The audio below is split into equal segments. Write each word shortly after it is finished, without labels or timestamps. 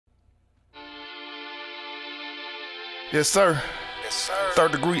Yes, sir. Yes, sir.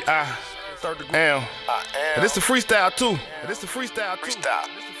 Third degree, I am. And this the freestyle too. Freestyle.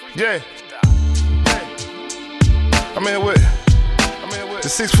 Yeah. I'm here with the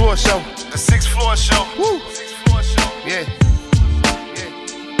 6th Floor Show. The 6th Floor Show. Woo. 6th Floor Show. Yeah.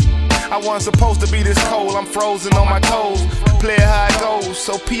 I wasn't supposed to be this cold, I'm frozen on my toes. Play it how it goes,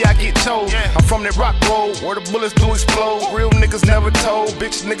 so P I get chose. I'm from that rock road, where the bullets do explode. Real niggas never told,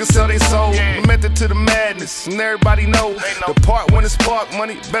 bitch niggas sell they soul. Method to the madness, and everybody know the part when it's spark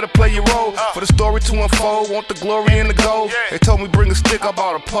money, better play your role. For the story to unfold, want the glory and the gold. They told me bring a stick, I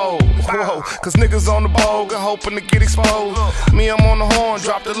bought a pole. Whoa, cause niggas on the bogue, hoping to get exposed. Me, I'm on the horn,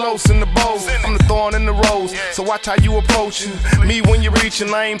 drop the lows in the bow. I'm the thorn in the rose, so watch how you approaching. Me when you're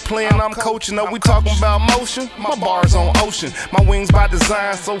reaching, I ain't playing, I'm coaching. Know we talking about motion, my bars on ocean. My wings by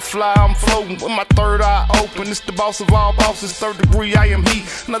design, so fly, I'm floating with my third eye open. It's the boss of all bosses, third degree, I am he.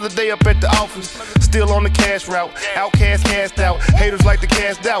 Another day up at the office, still on the cash route. Outcast cast out, haters like to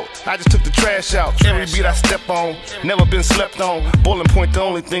cast out. I just took the trash out. Every beat I step on, never been slept on. Boiling point, the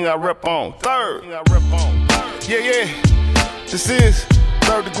only thing I rep on. Third, yeah. This is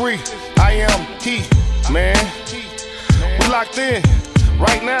third degree, I am he, man. We locked in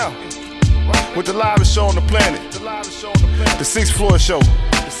right now with the livest show on the planet, the 6th Floor Show.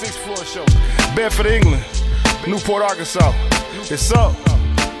 Bedford, England, Newport, Arkansas. It's up.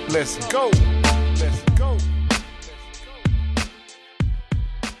 Let's go.